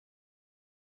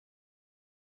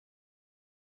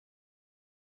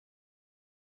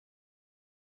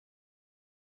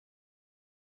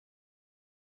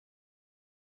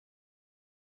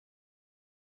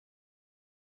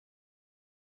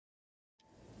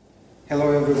Hello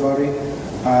everybody.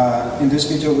 In this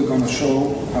video we're going to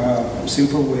show a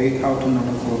simple way how to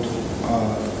nanocoat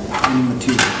any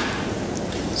material.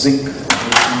 Zinc, or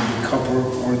it's going to be copper,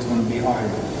 or it's going to be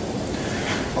iron.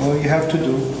 All you have to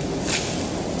do,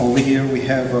 over here we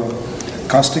have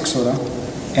caustic soda,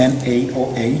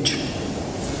 NaOH,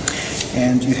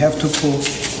 and you have to put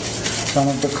some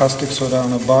of the caustic soda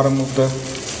on the bottom of the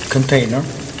container.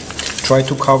 Try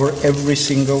to cover every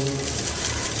single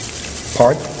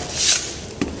part.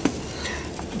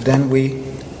 Then we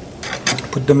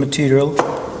put the material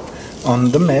on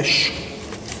the mesh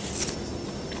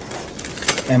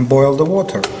and boil the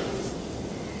water.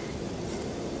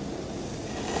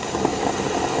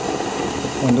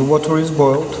 When the water is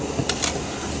boiled,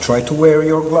 try to wear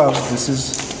your gloves. This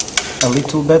is a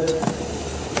little bit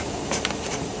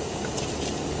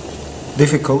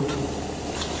difficult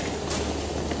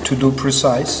to do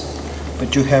precise,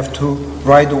 but you have to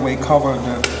right away cover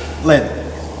the lid.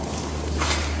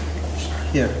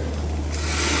 Here.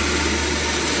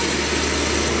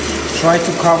 Try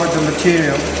to cover the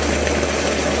material.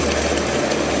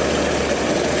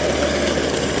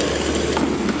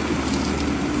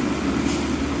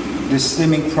 This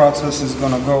steaming process is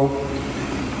going to go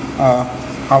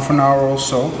half an hour or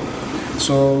so.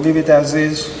 So leave it as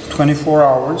is 24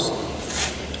 hours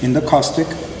in the caustic.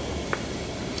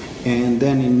 And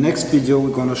then in next video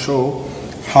we're going to show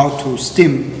how to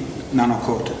steam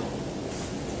nanocoat.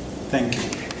 Thank you.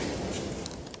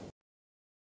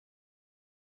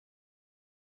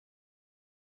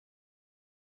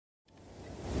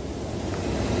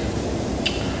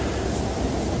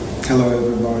 Hello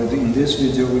everybody. In this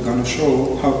video we're going to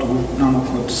show how to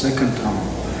nanocoat second time,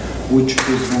 which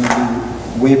is going to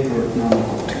be vapor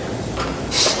nanocoating.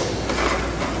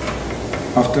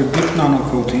 After deep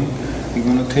nanocoating, we're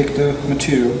going to take the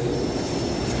material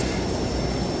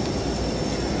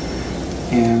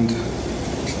and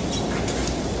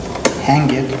hang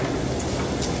it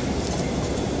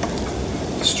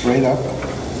straight up.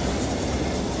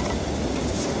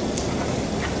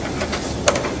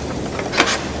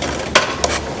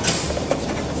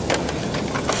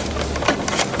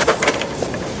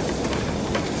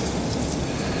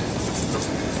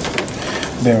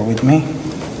 Bear with me.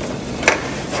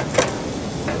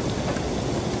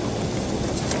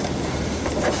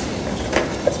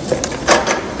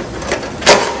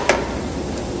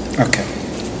 Okay.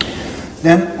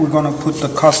 Then we're going to put the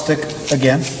caustic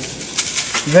again.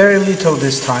 Very little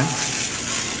this time.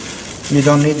 You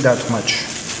don't need that much.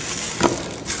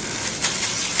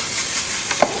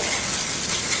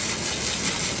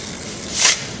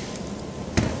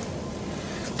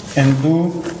 And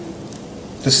do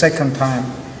the second time,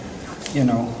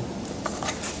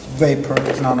 vapor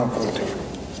nanocoating.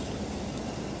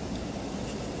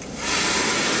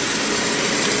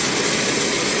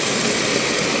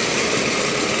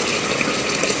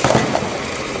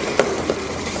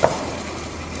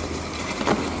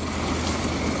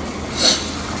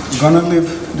 Gonna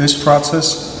leave this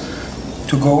process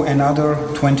to go another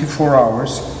 24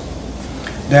 hours.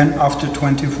 Then after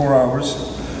 24 hours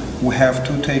we have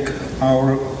to take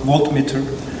our voltmeter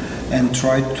and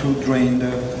try to drain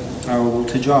our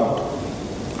voltage out.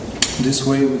 This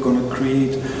way we're going to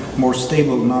create more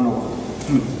stable nano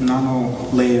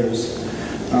layers,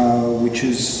 which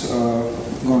is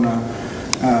going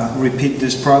to repeat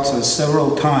this process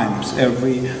several times.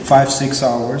 Every 5-6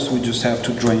 hours we just have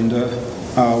to drain the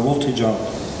voltage out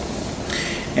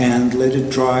and let it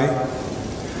dry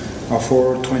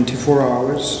for 24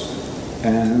 hours.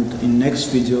 And in next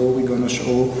video we're going to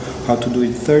show how to do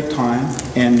it third time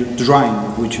and drying,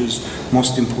 which is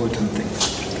most important thing.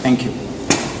 Thank you.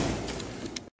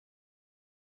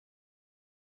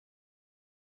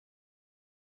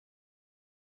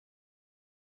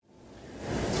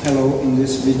 Hello, in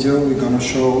this video we're going to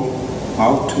show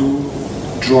how to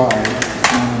dry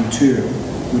material,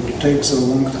 which takes a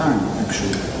long time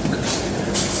actually.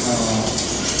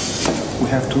 We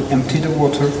have to empty the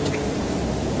water.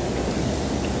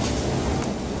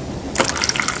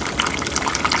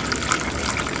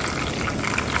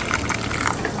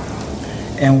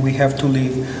 And we have to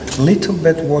leave little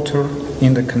bit water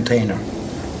in the container.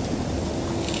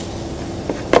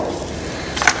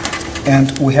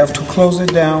 And we have to close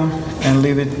it down and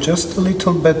leave it just a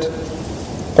little bit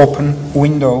open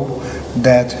window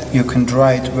that you can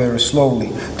dry it very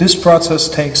slowly. This process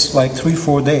takes like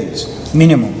 3-4 days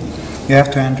minimum. You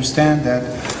have to understand that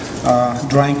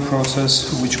drying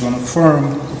process which is going to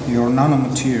firm your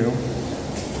nanomaterial.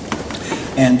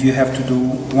 And you have to do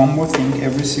one more thing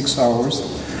every 6 hours,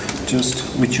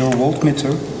 just with your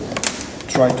voltmeter,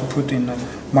 try to put in a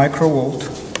microvolt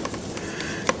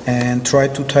and try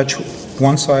to touch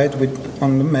one side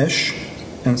on the mesh,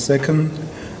 and second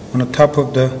on the top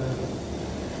of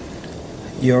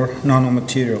your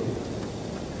nanomaterial.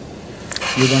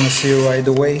 You're going to see right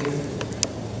away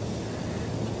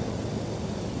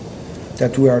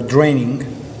that we are draining.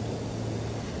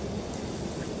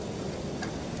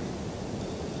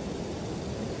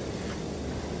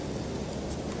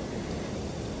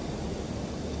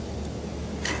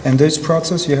 And this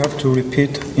process you have to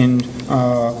repeat in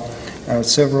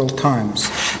several times.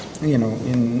 You know,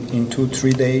 in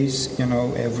 2-3 days. You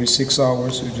know, every 6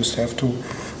 hours you just have to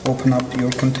open up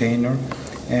your container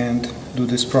and do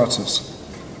this process.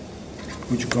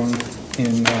 Which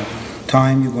in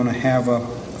time you're going to have a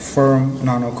firm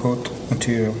nano coat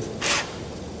material.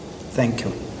 Thank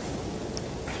you.